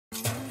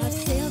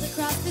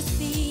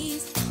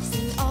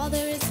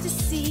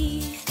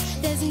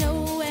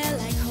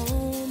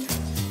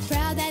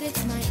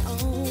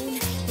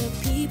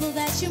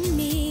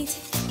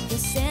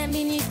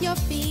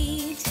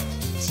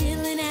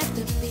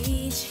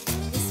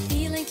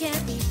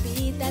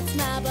That's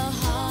my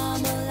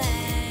Bahama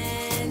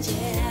land,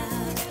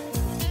 yeah.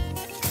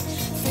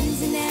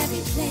 Friends in every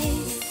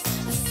place,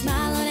 a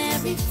smile on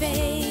every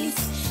face.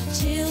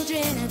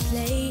 Children at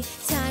play,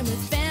 time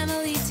with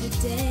family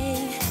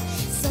today.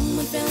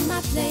 Someone fill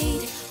my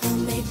plate,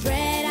 homemade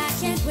bread, I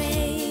can't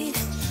wait.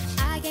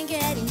 I can't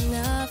get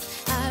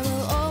enough, I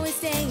will always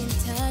stay in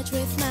touch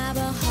with my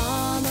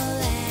Bahama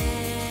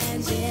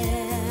land,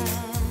 yeah.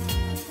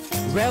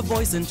 Rare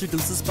Voice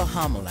introduces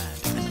Bahamaland,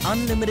 an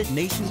unlimited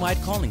nationwide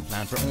calling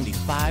plan for only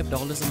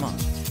 $5 a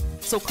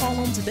month. So call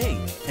home today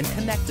and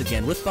connect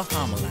again with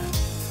Bahamaland.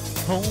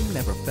 Home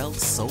never felt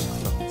so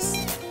close.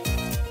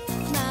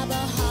 My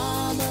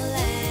Bahama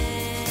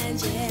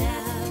land,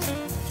 yeah.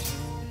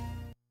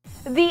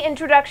 The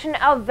introduction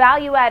of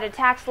value-added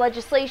tax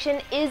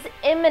legislation is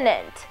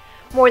imminent.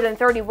 More than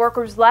 30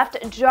 workers left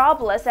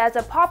jobless as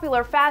a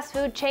popular fast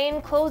food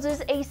chain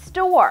closes a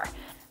store.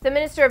 The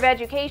Minister of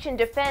Education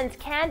defends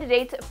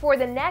candidates for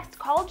the next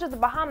College of the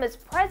Bahamas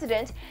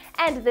president,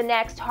 and the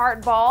next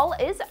hardball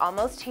is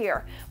almost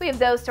here. We have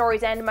those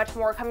stories and much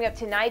more coming up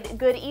tonight.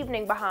 Good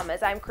evening,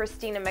 Bahamas. I'm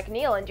Christina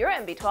McNeil, and your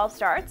MB12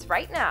 starts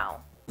right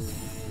now.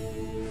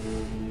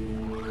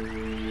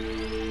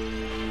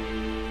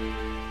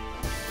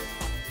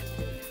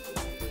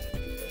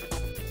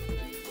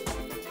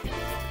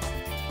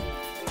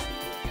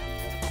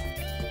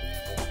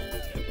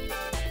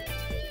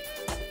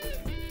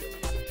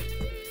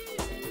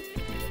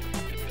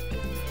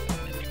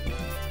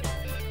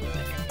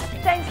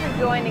 Thanks for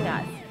joining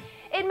us.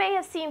 It may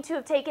have seemed to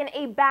have taken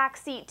a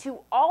backseat to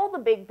all the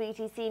big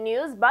BTC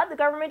news, but the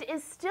government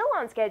is still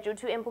on schedule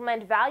to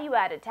implement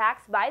value-added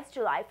tax by its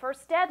July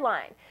 1st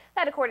deadline.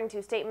 That according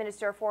to State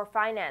Minister for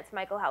Finance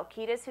Michael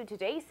Halkitis, who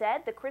today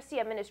said the Christie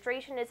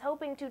administration is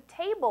hoping to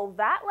table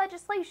VAT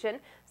legislation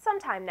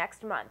sometime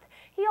next month.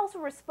 He also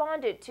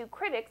responded to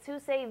critics who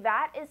say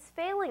VAT is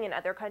failing in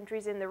other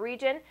countries in the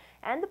region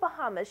and the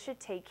Bahamas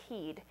should take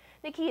heed.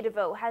 Nikki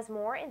DeVoe has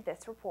more in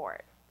this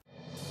report.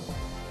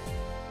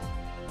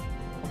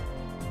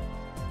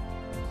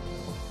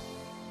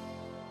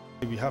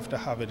 We have to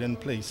have it in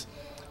place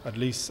at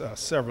least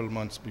several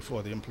months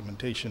before the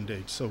implementation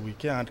date, so we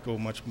can't go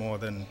much more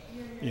than,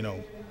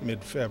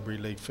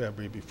 mid-February, late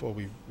February before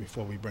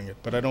we bring it.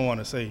 But I don't want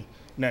to say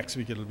next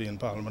week it'll be in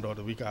Parliament or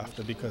the week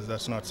after, because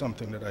that's not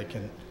something that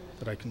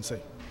I can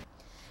say.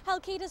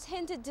 Halkitis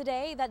hinted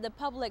today that the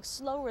public's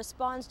slow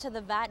response to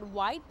the VAT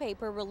white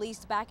paper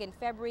released back in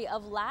February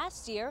of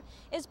last year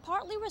is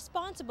partly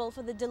responsible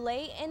for the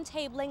delay in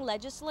tabling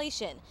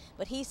legislation.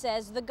 But he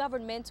says the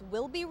government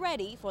will be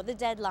ready for the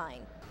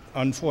deadline.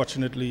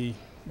 Unfortunately,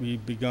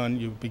 you've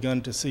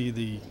begun to see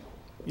the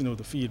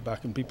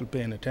feedback and people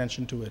paying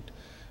attention to it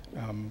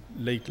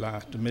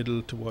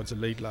towards the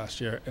late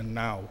last year and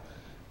now.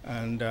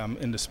 And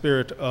in the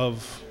spirit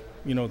of,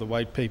 the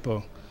white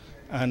paper,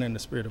 and in the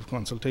spirit of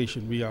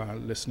consultation, we are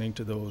listening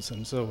to those.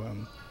 And so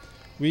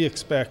we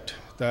expect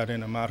that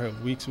in a matter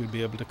of weeks we'll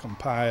be able to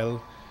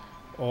compile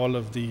all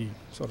of the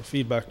sort of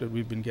feedback that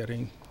we've been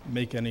getting,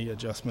 make any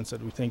adjustments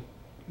that we think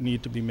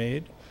need to be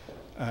made.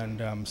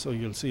 And so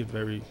you'll see it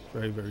very,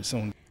 very, very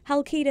soon.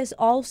 Halkitis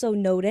also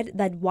noted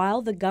that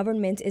while the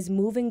government is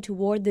moving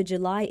toward the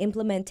July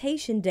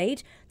implementation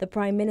date, the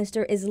Prime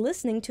Minister is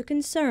listening to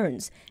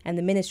concerns, and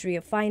the Ministry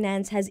of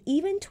Finance has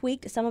even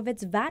tweaked some of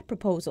its VAT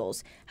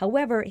proposals.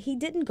 However, he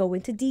didn't go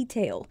into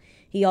detail.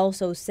 He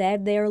also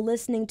said they are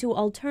listening to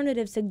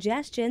alternative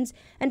suggestions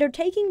and are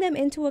taking them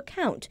into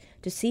account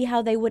to see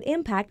how they would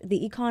impact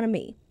the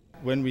economy.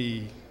 When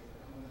we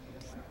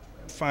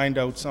find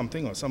out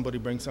something or somebody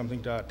brings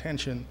something to our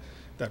attention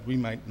that we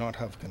might not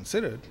have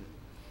considered,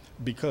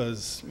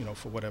 because,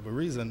 for whatever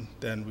reason,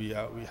 then we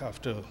have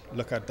to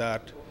look at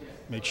that,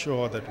 make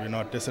sure that we're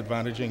not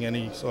disadvantaging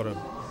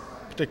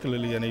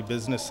particularly any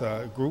business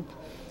group.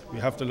 We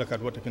have to look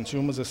at what the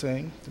consumers are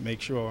saying to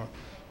make sure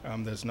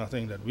there's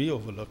nothing that we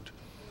overlooked.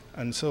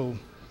 And so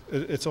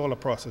it's all a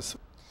process.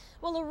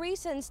 Well, a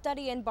recent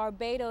study in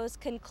Barbados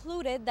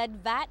concluded that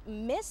VAT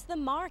missed the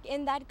mark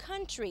in that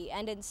country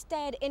and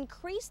instead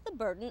increased the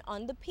burden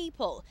on the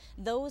people.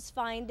 Those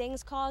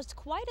findings caused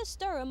quite a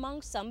stir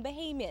among some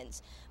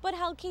Bahamians. But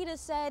Halkitis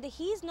said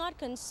he's not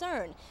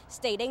concerned,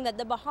 stating that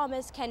the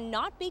Bahamas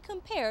cannot be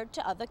compared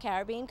to other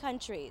Caribbean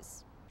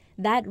countries.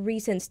 That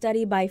recent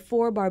study by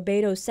 4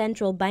 Barbados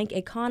Central Bank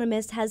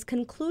economists has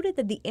concluded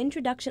that the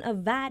introduction of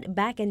VAT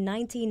back in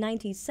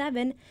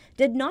 1997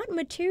 did not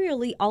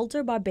materially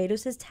alter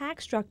Barbados's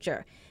tax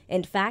structure.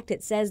 In fact,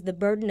 it says the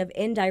burden of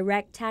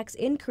indirect tax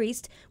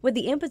increased with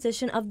the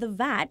imposition of the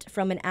VAT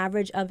from an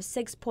average of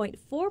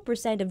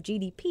 6.4% of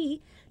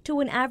GDP to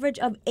an average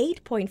of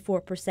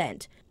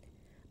 8.4%.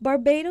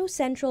 Barbados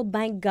Central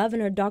Bank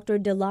Governor Dr.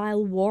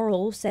 Delisle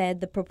Worrell said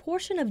the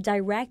proportion of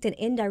direct and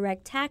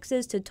indirect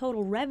taxes to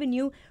total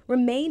revenue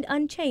remained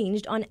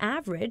unchanged on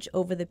average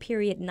over the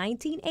period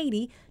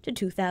 1980 to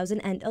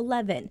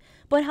 2011.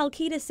 But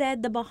Halkitis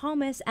said the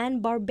Bahamas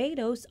and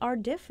Barbados are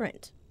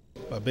different.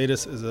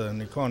 Barbados is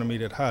an economy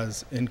that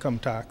has income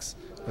tax,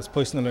 has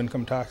personal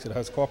income tax, it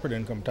has corporate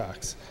income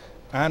tax,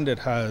 and it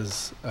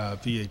has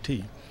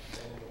VAT.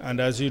 And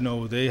as you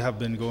know, they have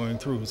been going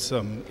through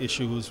some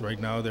issues right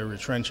now. They're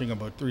retrenching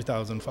about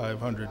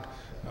 3,500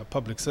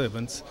 public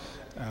servants.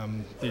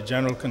 The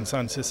general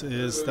consensus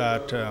is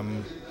that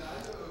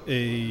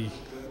a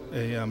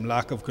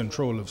lack of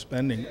control of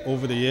spending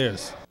over the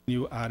years.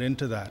 You add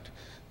into that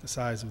the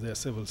size of their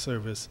civil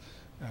service,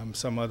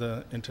 some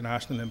other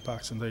international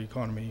impacts on the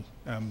economy,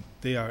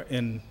 they are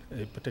in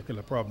a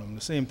particular problem.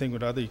 The same thing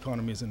with other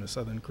economies in the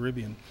Southern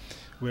Caribbean,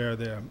 where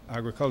their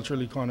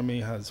agricultural economy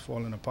has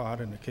fallen apart.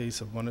 In the case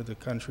of one of the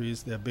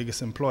countries, their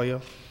biggest employer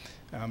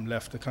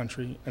left the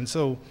country. And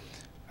so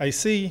I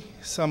see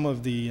some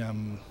of the,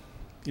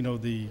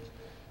 the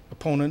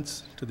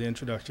opponents to the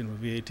introduction of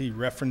VAT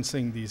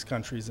referencing these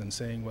countries and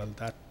saying, well,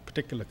 that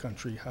particular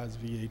country has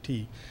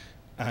VAT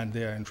and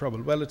they're in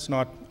trouble. Well, it's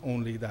not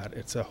only that,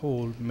 it's a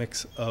whole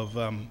mix of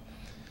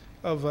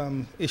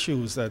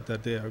issues that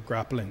they are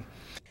grappling.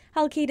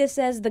 Halkida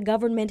says the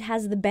government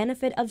has the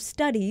benefit of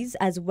studies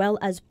as well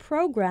as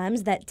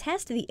programs that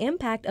test the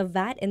impact of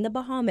VAT in the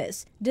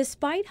Bahamas.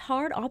 Despite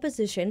hard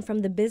opposition from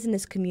the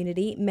business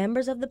community,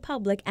 members of the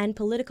public, and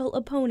political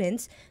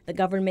opponents, the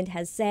government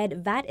has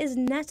said VAT is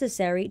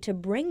necessary to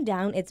bring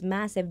down its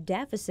massive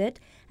deficit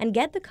and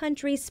get the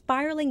country's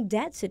spiraling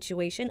debt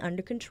situation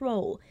under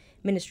control.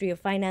 Ministry of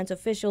Finance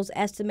officials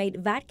estimate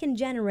VAT can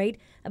generate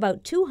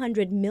about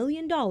 $200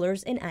 million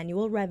in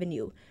annual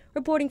revenue.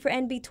 Reporting for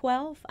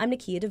NB12, I'm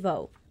Nakia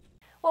DeVoe.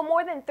 Well,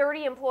 more than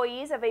 30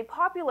 employees of a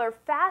popular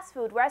fast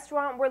food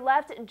restaurant were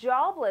left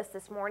jobless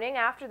this morning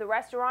after the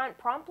restaurant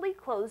promptly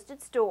closed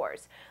its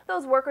doors.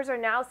 Those workers are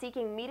now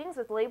seeking meetings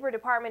with Labor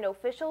Department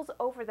officials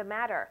over the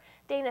matter.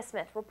 Dana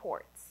Smith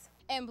reports.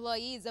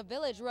 Employees of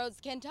Village Road's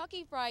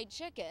Kentucky Fried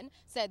Chicken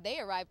said they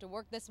arrived to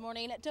work this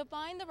morning to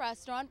find the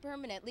restaurant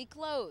permanently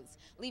closed,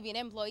 leaving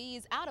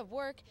employees out of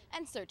work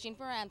and searching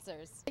for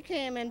answers. I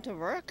came into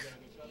work.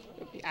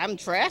 I'm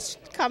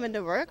dressed, coming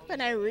to work.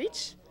 When I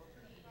reach,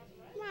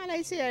 man,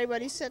 I see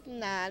everybody sitting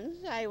down.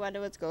 I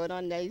wonder what's going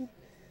on. They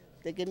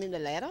give me the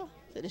letter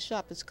that the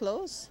shop is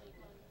closed.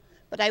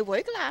 But I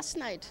worked last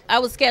night. I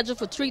was scheduled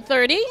for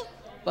 3:30,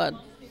 but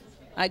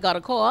I got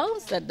a call,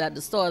 said that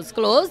the store is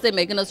closed. They're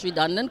making us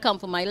redundant, come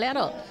for my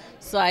letter.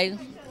 So I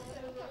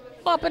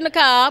hop in the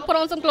car, put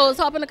on some clothes,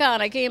 hop in the car,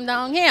 and I came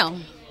down here.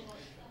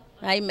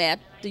 I met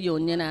the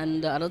union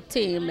and the other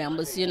team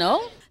members,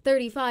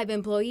 35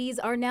 employees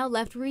are now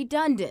left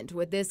redundant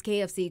with this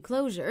KFC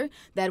closure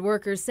that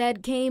workers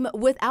said came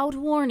without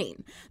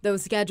warning.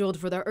 Those scheduled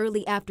for the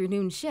early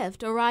afternoon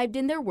shift arrived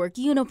in their work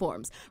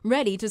uniforms,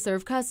 ready to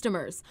serve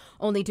customers,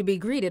 only to be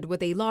greeted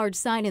with a large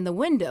sign in the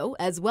window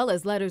as well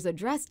as letters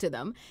addressed to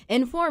them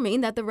informing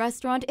that the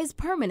restaurant is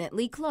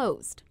permanently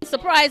closed. I'm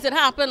surprised it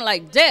happened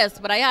like this,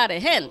 but I had a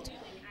hint,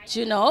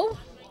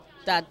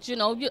 that,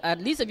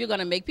 at least if you're going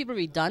to make people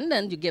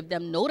redundant, you give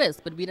them notice,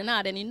 but we didn't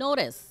have any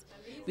notice.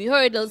 We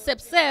heard those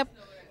sip,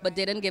 but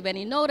they didn't give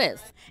any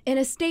notice. In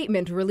a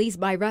statement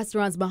released by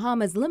Restaurants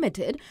Bahamas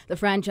Limited, the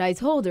franchise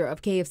holder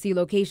of KFC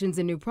locations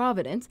in New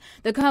Providence,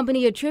 the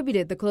company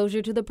attributed the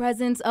closure to the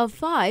presence of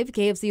 5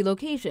 KFC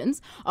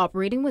locations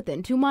operating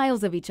within 2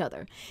 miles of each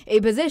other, a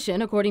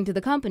position, according to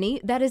the company,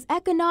 that is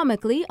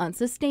economically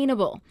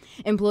unsustainable.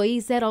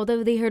 Employees said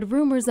although they heard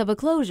rumors of a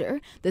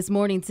closure, this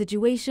morning's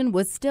situation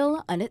was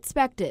still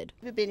unexpected.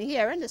 We've been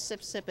hearing the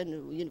sip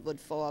and you would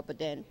fall, but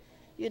then,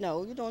 you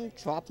don't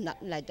drop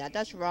nothing like that.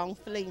 That's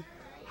wrongfully.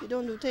 You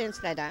don't do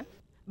things like that.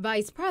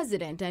 Vice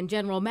President and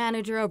General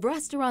Manager of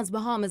Restaurants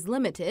Bahamas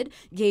Limited,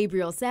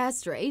 Gabriel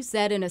Sastre,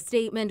 said in a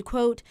statement,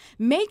 quote,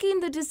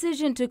 "Making the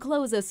decision to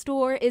close a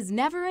store is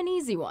never an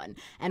easy one,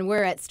 and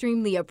we're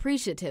extremely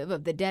appreciative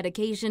of the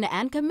dedication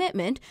and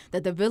commitment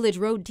that the Village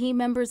Road team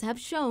members have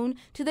shown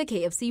to the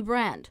KFC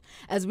brand.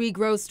 As we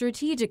grow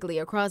strategically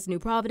across New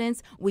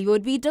Providence, we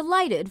would be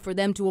delighted for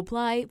them to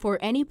apply for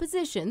any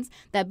positions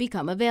that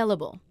become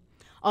available."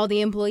 All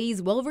the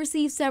employees will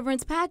receive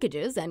severance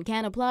packages and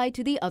can apply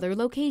to the other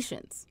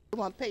locations. I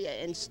want to pay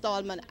an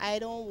installment. I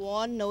don't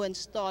want no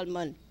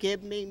installment.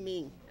 Give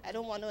me. I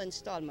don't want no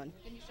installment.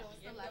 Can you show us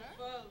the letter?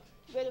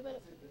 Wait.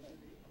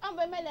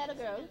 Where's my letter,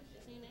 girl?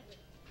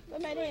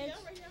 Where's my name?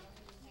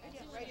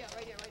 Right here.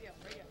 Let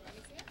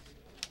me see it.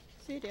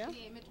 See there?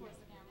 The image towards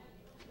the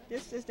camera.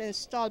 This is the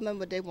installment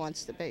what they want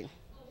to pay.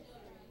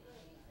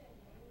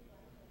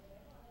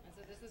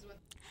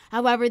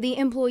 However, the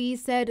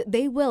employees said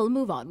they will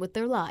move on with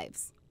their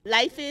lives.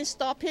 Life ain't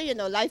stop here,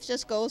 life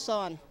just goes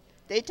on.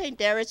 They think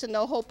there is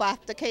no hope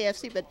after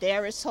KFC, but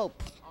there is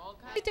hope.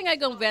 I think I'm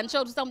going to venture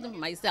out something for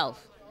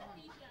myself.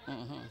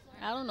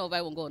 I don't know if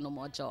I won't go no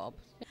more job.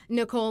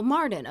 Nicole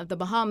Martin of the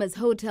Bahamas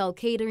Hotel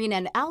Catering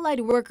and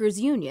Allied Workers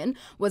Union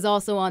was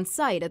also on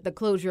site at the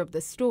closure of the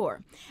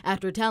store.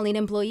 After telling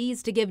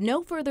employees to give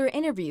no further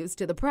interviews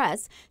to the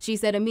press, she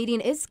said a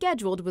meeting is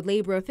scheduled with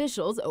labor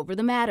officials over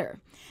the matter.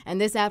 And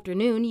this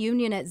afternoon,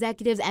 union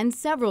executives and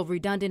several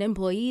redundant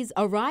employees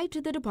arrived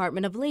to the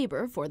Department of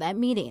Labor for that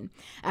meeting.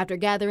 After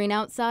gathering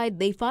outside,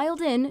 they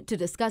filed in to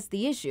discuss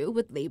the issue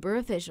with labor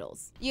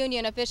officials.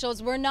 Union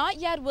officials were not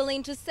yet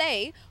willing to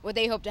say what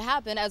they hope to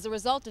happen as a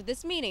result of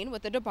this meeting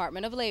with the the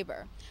Department of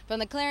Labor. From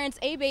the Clarence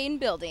A. Bain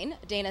Building,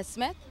 Dana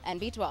Smith,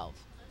 NB12.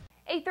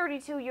 A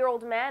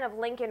 32-year-old man of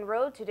Lincoln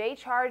Road today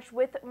charged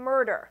with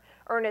murder.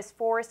 Ernest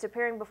Forrest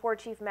appearing before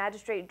Chief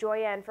Magistrate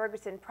Joyanne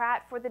Ferguson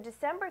Pratt for the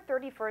December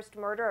 31st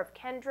murder of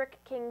Kendrick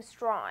King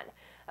Strawn.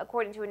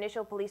 According to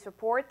initial police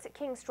reports,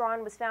 King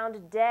Strawn was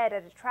found dead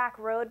at a track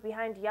road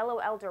behind Yellow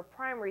Elder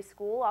Primary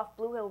School off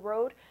Blue Hill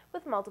Road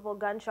with multiple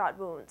gunshot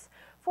wounds.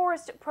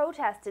 Forrest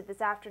protested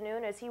this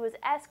afternoon as he was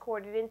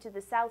escorted into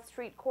the South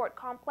Street Court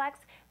complex,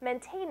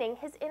 maintaining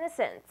his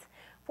innocence.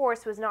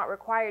 Forrest was not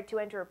required to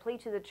enter a plea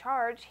to the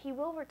charge. He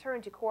will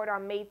return to court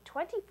on May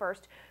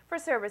 21st for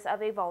service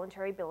of a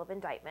voluntary bill of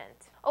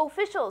indictment.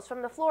 Officials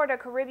from the Florida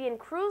Caribbean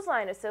Cruise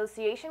Line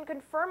Association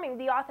confirming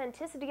the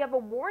authenticity of a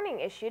warning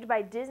issued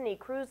by Disney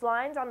Cruise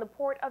Lines on the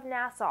port of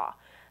Nassau.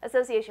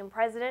 Association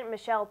President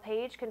Michelle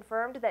Page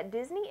confirmed that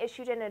Disney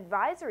issued an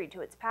advisory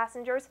to its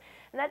passengers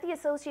and that the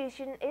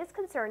association is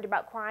concerned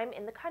about crime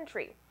in the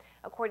country.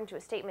 According to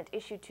a statement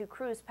issued to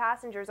cruise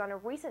passengers on a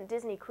recent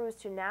Disney cruise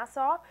to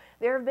Nassau,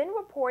 there have been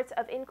reports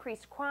of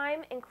increased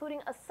crime,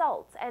 including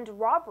assaults and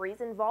robberies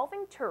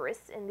involving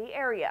tourists in the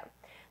area.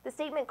 The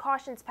statement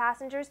cautions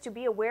passengers to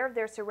be aware of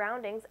their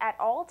surroundings at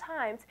all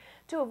times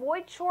to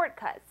avoid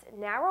shortcuts,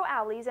 narrow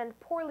alleys, and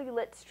poorly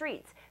lit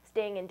streets,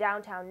 staying in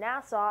downtown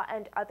Nassau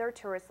and other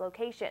tourist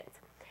locations.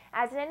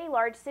 As in any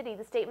large city,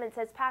 the statement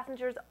says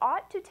passengers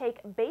ought to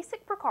take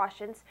basic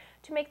precautions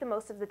to make the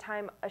most of the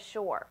time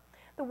ashore.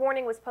 The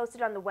warning was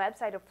posted on the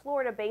website of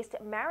Florida-based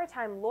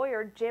maritime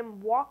lawyer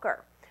Jim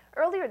Walker.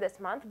 Earlier this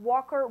month,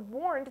 Walker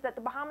warned that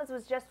the Bahamas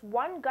was just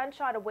one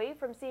gunshot away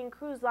from seeing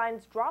cruise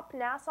lines drop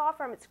Nassau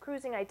from its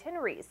cruising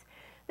itineraries.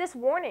 This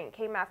warning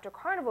came after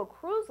Carnival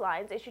Cruise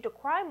Lines issued a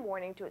crime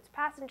warning to its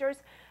passengers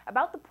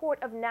about the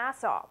port of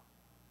Nassau,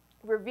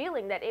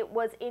 revealing that it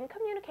was in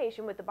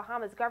communication with the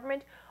Bahamas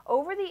government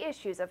over the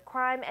issues of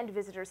crime and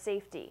visitor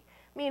safety.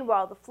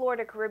 Meanwhile, the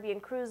Florida Caribbean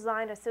Cruise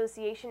Line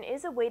Association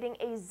is awaiting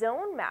a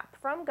zone map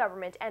from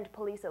government and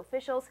police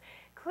officials,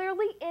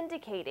 clearly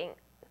indicating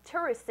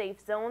tourist-safe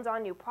zones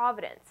on New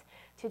Providence.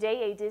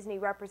 Today, a Disney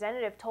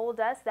representative told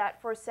us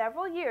that for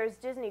several years,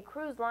 Disney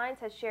Cruise Lines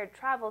has shared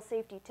travel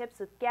safety tips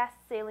with guests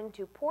sailing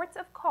to ports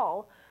of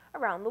call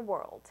around the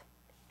world.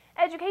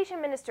 Education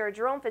Minister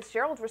Jerome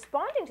Fitzgerald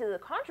responding to the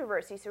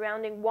controversy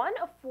surrounding one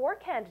of 4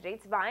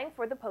 candidates vying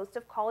for the post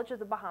of College of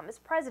the Bahamas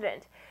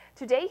president.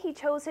 Today, he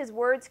chose his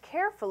words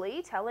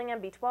carefully, telling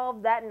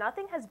NB12 that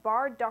nothing has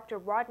barred Dr.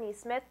 Rodney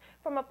Smith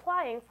from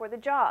applying for the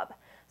job.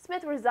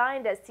 Smith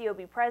resigned as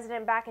COB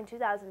president back in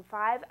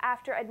 2005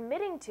 after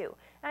admitting to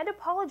and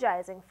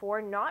apologizing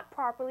for not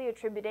properly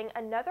attributing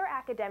another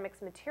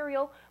academic's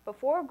material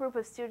before a group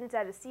of students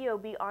at a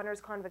COB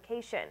honors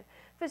convocation.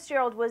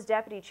 Fitzgerald was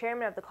deputy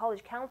chairman of the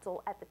College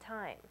Council at the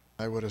time.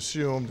 I would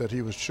assume that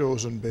he was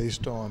chosen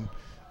based on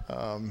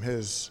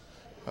his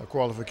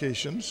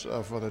qualifications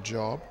for the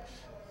job,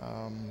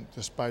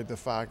 despite the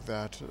fact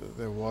that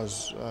there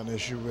was an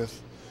issue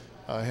with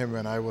him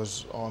when I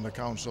was on the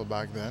council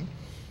back then.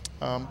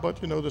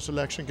 But you know, the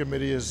selection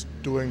committee is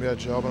doing their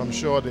job, and I'm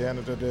sure at the end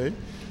of the day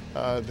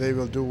they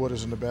will do what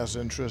is in the best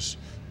interest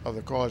of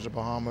the College of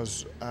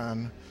Bahamas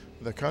and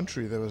the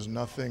country. There was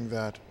nothing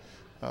that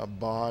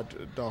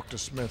barred Dr.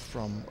 Smith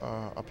from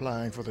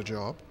applying for the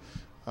job.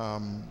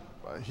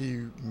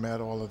 He met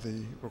all of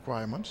the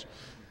requirements,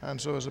 and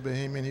so as a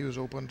Bahamian he was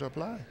open to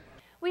apply.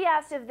 We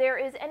asked if there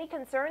is any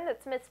concern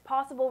that Smith's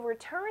possible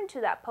return to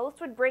that post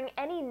would bring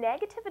any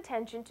negative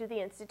attention to the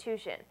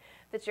institution.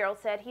 Fitzgerald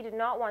said he did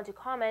not want to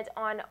comment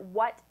on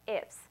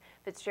what-ifs.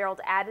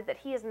 Fitzgerald added that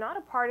he is not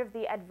a part of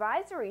the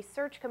advisory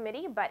search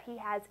committee, but he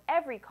has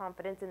every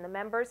confidence in the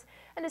members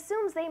and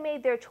assumes they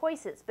made their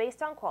choices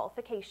based on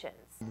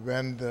qualifications.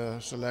 When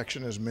the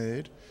selection is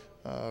made,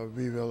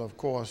 we will of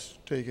course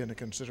take into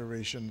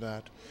consideration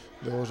that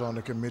those on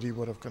the committee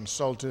would have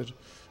consulted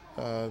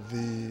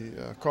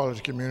the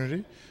college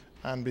community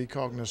and be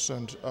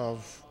cognizant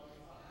of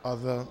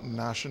other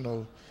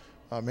national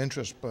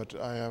interests, but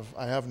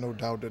I have no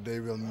doubt that they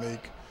will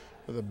make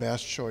the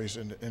best choice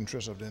in the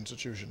interest of the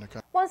institution.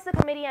 Once the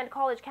committee and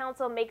College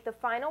Council make the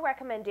final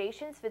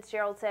recommendations,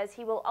 Fitzgerald says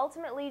he will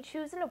ultimately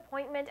choose an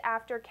appointment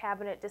after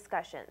cabinet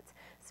discussions.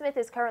 Smith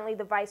is currently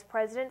the Vice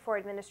President for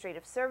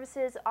Administrative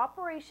Services,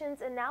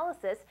 Operations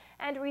Analysis,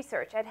 and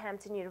Research at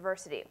Hampton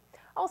University.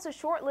 Also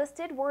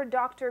shortlisted were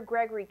Dr.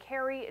 Gregory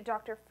Carey,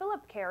 Dr.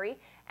 Philip Carey,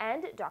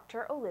 and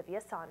Dr.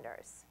 Olivia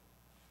Saunders.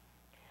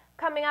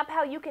 Coming up,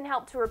 how you can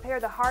help to repair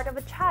the heart of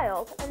a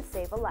child and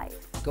save a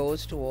life.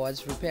 Goes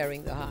towards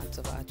repairing the hearts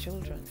of our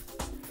children.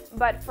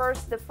 But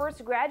first, the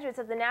first graduates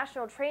of the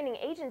National Training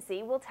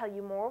Agency will tell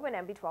you more when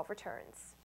NB12 returns.